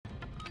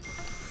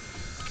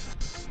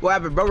What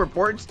happened, bro?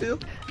 Reporting still?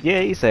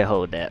 Yeah, he said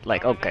hold that.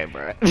 Like, okay,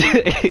 bro.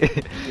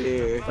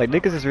 Yeah. Like,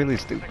 niggas is really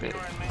stupid.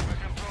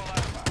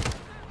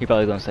 He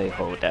probably gonna say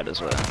hold that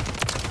as well.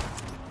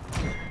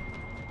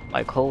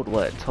 Like, hold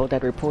what? Hold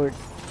that report?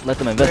 Let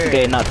them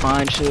investigate and not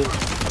find shit?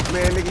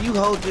 Man, nigga, you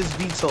hold this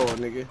VTOL,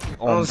 nigga.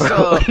 Oh, So,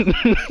 bro.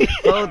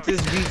 hold this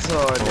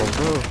VTOL, nigga. Oh,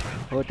 bro.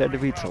 Hold that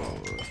VTOL.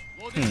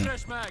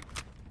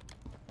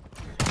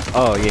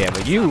 Oh, yeah,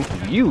 but you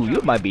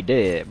might be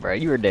dead, bro.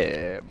 You're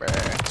dead, bro.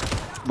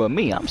 But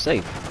me, I'm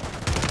safe.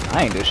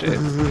 I ain't do shit.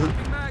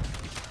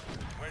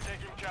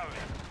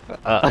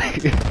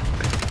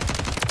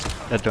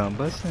 That drum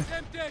busting.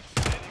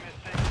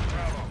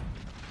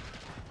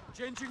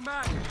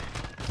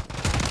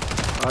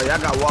 Oh, yeah, I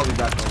got Wally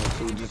back on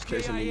too, just in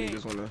case any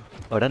niggas wanna.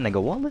 Oh, that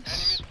nigga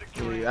Wallace?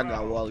 Yeah, I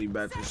got Wally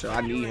back for sure.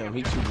 I need him.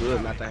 He too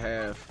good not to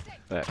have.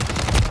 Right.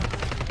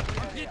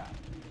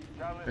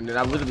 And then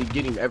I literally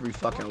get him every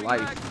fucking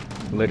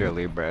life.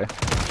 Literally, bruh.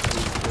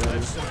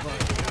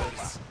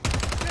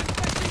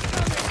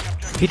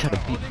 He tried to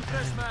beat me.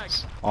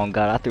 Oh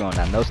god, I threw on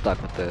that no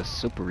stock with the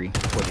SUPERI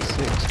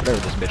 46, whatever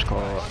this bitch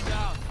called.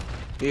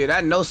 Yeah,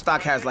 that no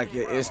stock has like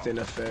an instant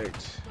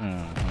effect.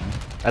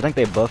 I think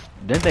they buffed.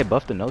 Didn't they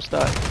buff the no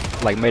stock?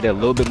 Like made it a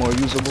little bit more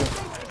usable.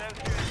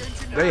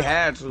 They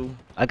had to.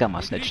 I got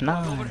my snitch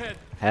 9.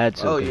 Had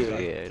to. Oh yeah.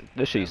 Yeah.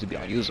 This shit used to be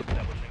unusable.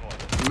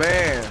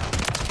 Man.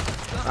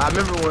 I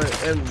remember when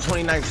in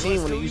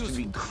 2019 when it used to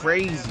be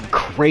crazy.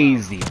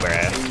 Crazy,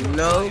 bruh. You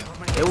know?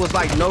 It was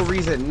like no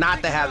reason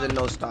not to have the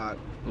no stock.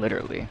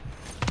 Literally.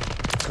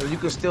 Cause you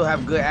could still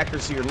have good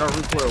accuracy or no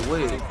recoil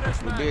with it.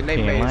 But then they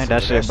made it so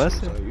that shit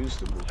busted.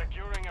 unusable.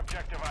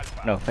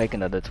 No, faking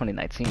the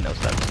 2019 no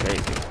stock was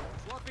crazy.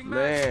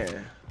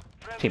 Man.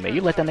 Teammate,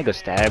 you let that nigga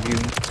stab you?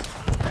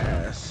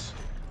 Ass.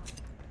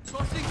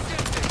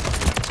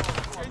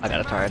 I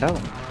gotta try it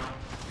out.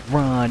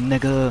 Run,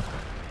 nigga.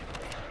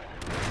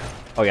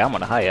 Oh yeah, I'm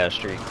on a high ass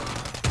streak.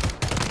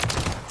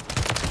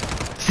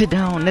 Sit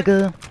down,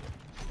 nigga.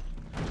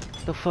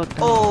 The fuck down.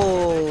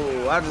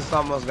 Oh, I just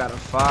almost got a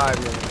 5,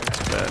 man.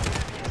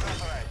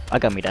 I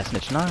got me that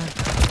snitch 9.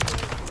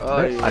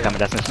 Oh, yeah. I got me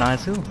that snitch 9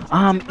 too.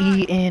 I'm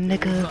eating,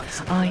 nigga.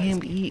 I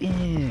am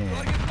eating.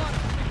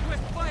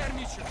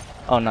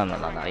 Oh no.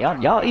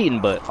 Y'all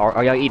eating, but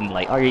are y'all eating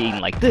like? Are you eating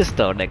like this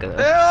though, nigga?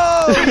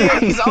 Oh yeah,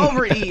 he's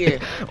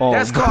overeating. Oh,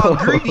 that's bro. called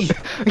greedy.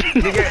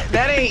 Nigga,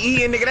 that ain't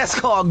eating, nigga. That's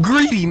called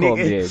greedy, nigga. Oh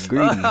yeah,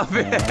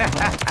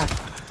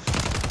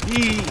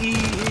 greedy.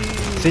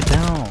 Sit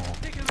down.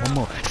 One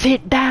more.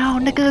 Sit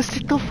down, nigga.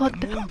 Sit the fuck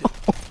down.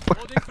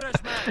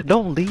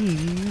 Don't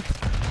leave.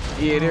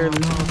 Yeah, they're no,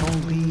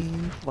 don't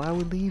leave. Why are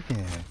we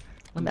leaving?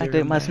 Let me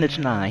activate my snitch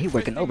 9. He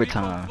working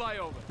overtime.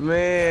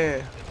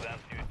 Man.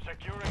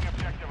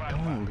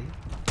 Don't leave.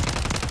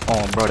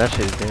 Oh, bro, that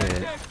shit's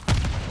dead.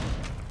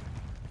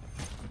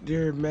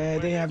 They're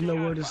mad. They have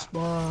nowhere to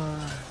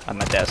spawn.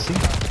 I'm at that C.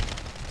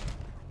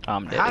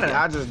 I'm dead. How did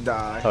again. I just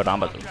die? Hold on,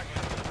 I'm about to.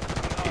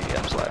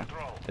 Yeah, I'm sorry.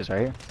 It's right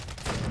here.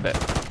 Bet.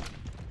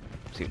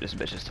 See what this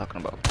bitch is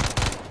talking about.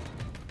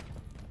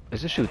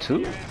 Is this shoot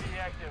 2?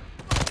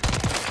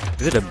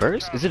 Is it a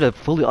burst? Is it a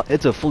fully?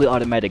 It's a fully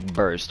automatic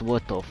burst.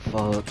 What the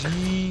fuck?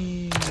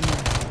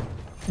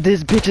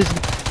 This bitch is.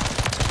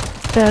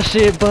 That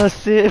shit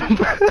busted.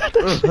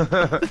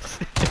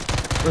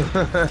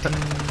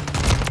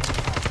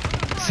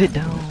 Sit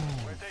down.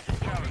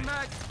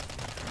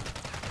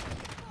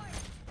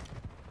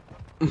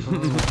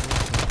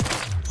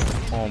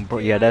 Oh, bro,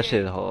 yeah, that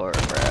shit hard,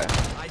 bruh.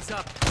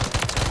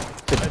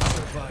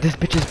 This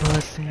bitch is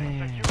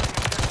busting.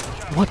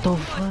 What the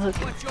fuck?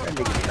 That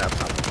nigga did not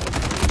pop.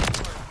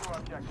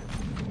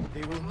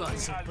 They will not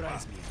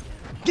surprise me.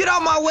 Get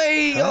out my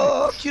way,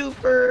 oh,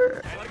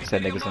 Cooper. You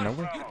said niggas in the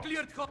way?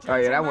 Oh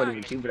yeah, that wasn't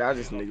even Cooper. That was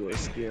just a nigga with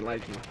skin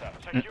like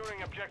you.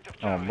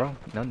 Oh, bro,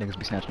 no niggas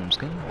be snatching them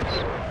skins.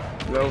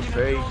 No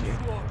faking.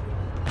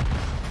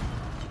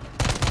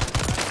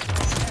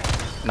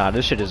 Nah,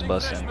 this shit is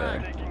busting,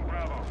 bro.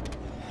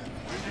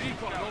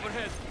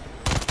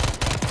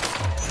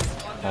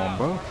 Oh,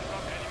 bro.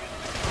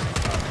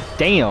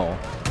 Damn.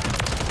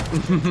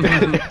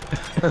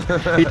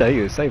 He thought he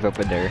was safe up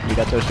in there. You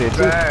got your shit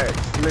too? Facts.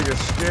 Nigga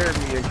scared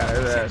me and got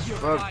his ass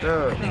fucked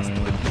up.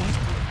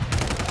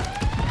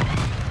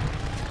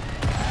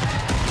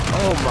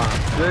 Oh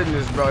my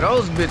goodness, bro.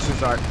 Those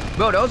bitches are...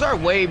 Bro, those are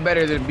way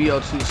better than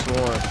BO2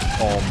 Swarm.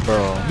 Oh,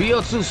 bro.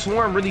 BO2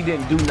 Swarm really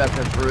didn't do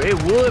nothing for real.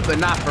 It would, but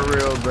not for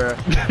real, bro.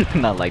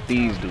 Not like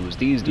these dudes.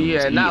 These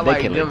dudes, Yeah, not they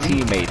like killing them.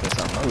 teammates or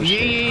something. Oh,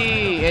 shit.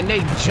 Yeah, and they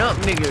jump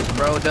niggas,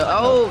 bro. The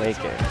Oh, old... fake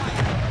it.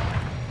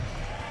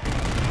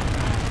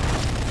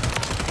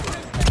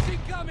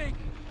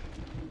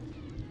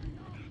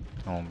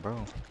 Oh, bro.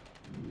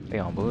 They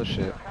on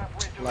bullshit.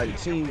 Like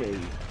teammate.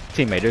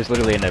 Teammate, there's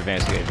literally an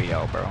advanced UAV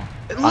out, bro.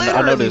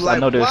 I know there's why?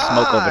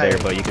 smoke over there,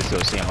 but you can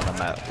still see him on the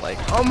map. Like,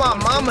 Oh my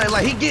mama,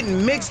 like he's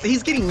getting mixed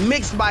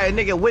by a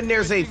nigga when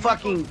there's a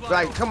fucking,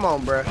 like, come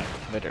on, bro.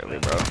 literally,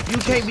 bro. You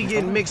can't be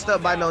getting mixed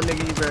up by no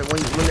nigga bro,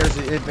 when there's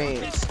an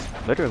advanced.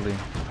 Literally.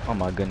 Oh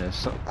my goodness.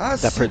 So, I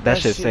that see that that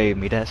shit shit. saved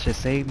me. That shit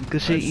saved me.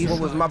 Good shit, Issa.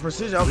 What was my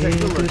precision? Okay, Yeah,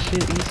 good good look.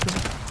 shit,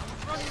 Issa.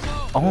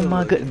 Oh Good my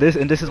look. god.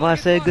 This is why I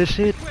said good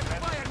shit.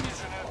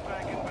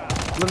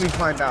 Let me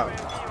find out.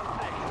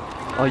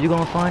 Oh, you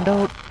gonna find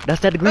out? That's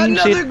that green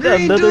Another shit.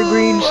 green Another dude.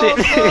 green shit.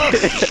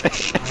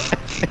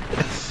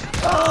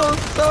 Oh,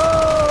 so.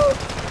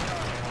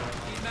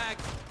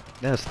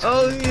 That's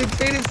Oh, you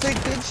didn't say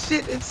good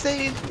shit. It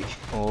saved me.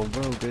 oh,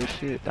 bro, good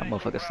shit. That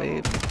motherfucker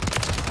saved me.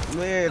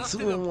 Man,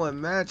 2-on-1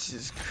 match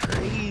is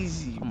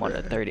crazy. I'm on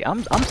Bruh. the 30.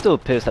 I'm still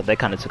pissed that they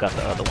kind of took out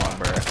the other one,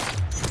 bro.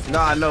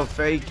 Nah, no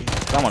faking.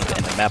 I want to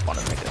end the map on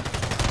a nigga.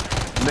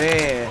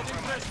 Man,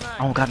 I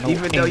don't got no.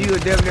 even though aim. you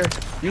would damn near,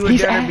 He's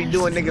be ass.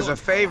 doing niggas a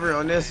favor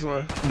on this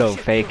one. No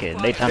faking.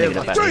 They trying to get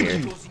up out of Thank here.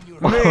 you,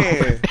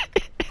 man.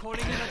 Calling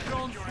in a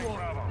drone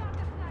swarm.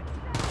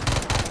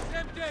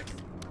 Semtex.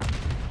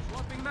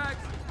 Swapping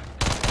mags.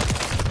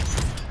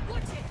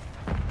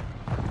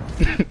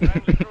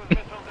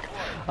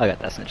 I got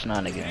that snitch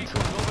 9 again too.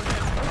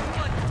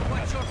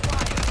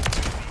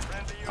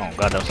 Oh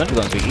god, those snitch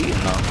guns be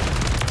eating though.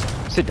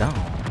 Sit down.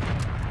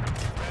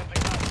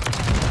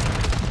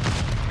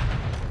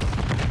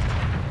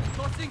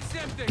 Tossing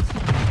Semtex.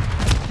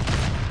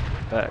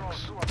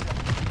 Facts.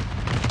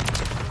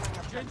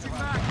 Changing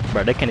mag.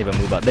 Bro, they can't even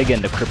move out. They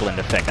getting the crippling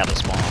effect out of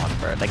spawn,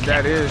 bro. They can't.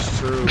 That is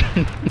true.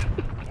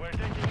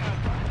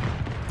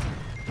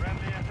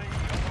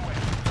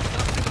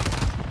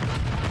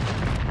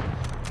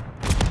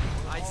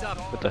 Eyes up.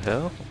 What the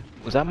hell?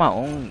 Was that my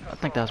own? I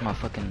think that was my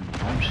fucking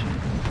own shit.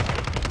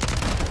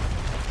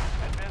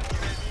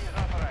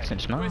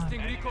 Since 9.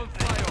 Requesting recon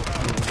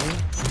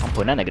flyover. I'm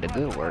putting that nigga to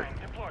good work.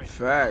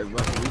 Fact, bro. We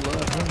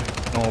love him.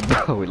 Oh,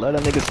 bro, we love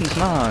that nigga since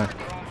 9.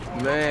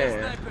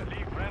 Man.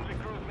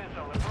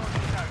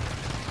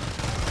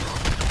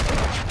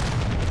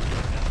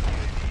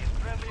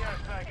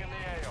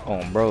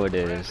 Oh, bro, it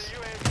is.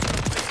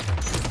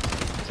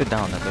 Sit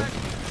down, nigga.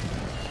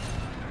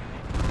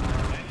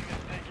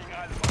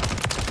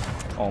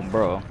 Oh,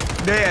 bro.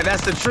 Yeah,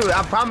 that's the truth.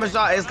 I promise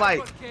y'all, it's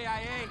like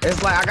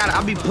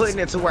I'll be putting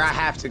it to where I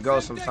have to go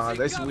sometimes.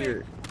 It's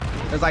weird.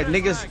 It's like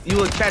niggas, you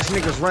would catch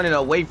niggas running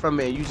away from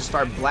it and you just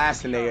start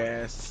blasting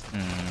their ass.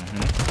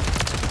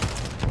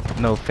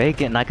 No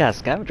faking. And I got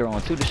scavenger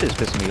on too. This shit's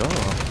pissing me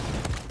off.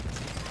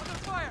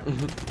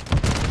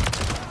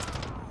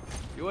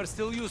 You are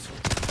still useful.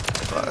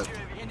 Fuck.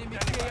 Enemy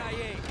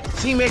KIA.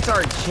 Teammates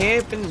are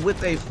camping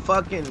with a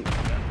fucking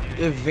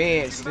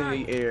advanced in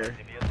the air.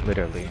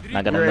 Literally. And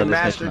I got You're a another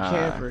master snitch 9.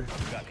 camper. You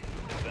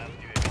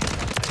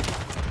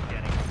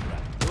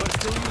are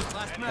still useful.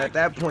 Last mag. At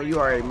that point, you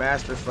are a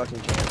master fucking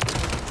camper.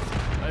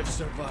 I've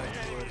survived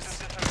worse.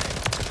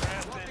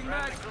 Swapping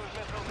mag.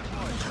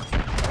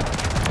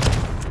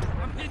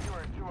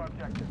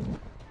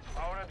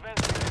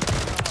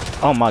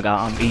 Oh my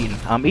god, I'm eating.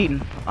 I'm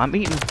eating. I'm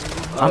eating.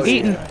 I'm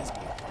eating.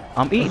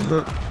 I'm eating.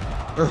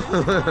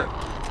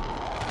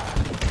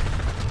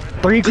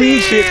 3 green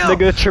shit,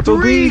 nigga. Triple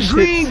 3 green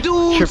green shit.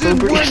 dudes Triple in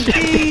green 1 shit.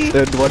 game.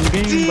 And 1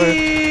 game, bro.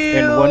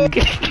 And 1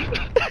 game.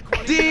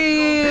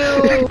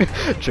 Damn.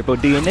 Triple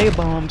DNA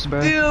bombs,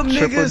 bro. Them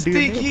Triple niggas DNA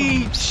think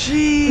he bombs.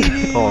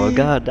 cheating. Oh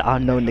god, I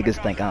know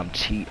niggas think I'm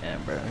cheating,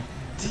 bro.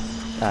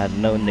 I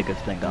know niggas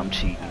think I'm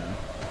cheating.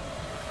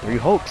 3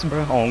 Hulks,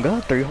 bro. Oh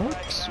god, 3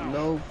 Hulks.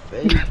 No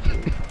fake.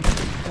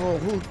 Oh,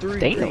 who 3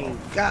 Damn. green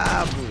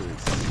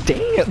goblins?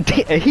 Damn,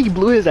 he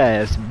blew his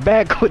ass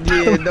back with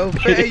Yeah, them no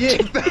facts. Yeah,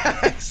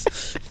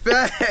 facts.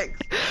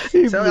 Facts.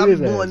 He So blew I be his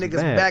blowing ass niggas'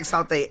 back. backs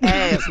out they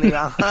ass,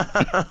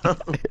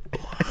 nigga.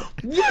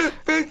 Yeah,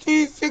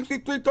 15,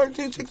 63,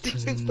 13,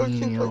 66,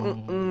 13.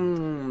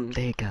 Damn.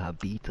 They got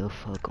beat the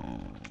fuck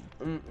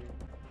on.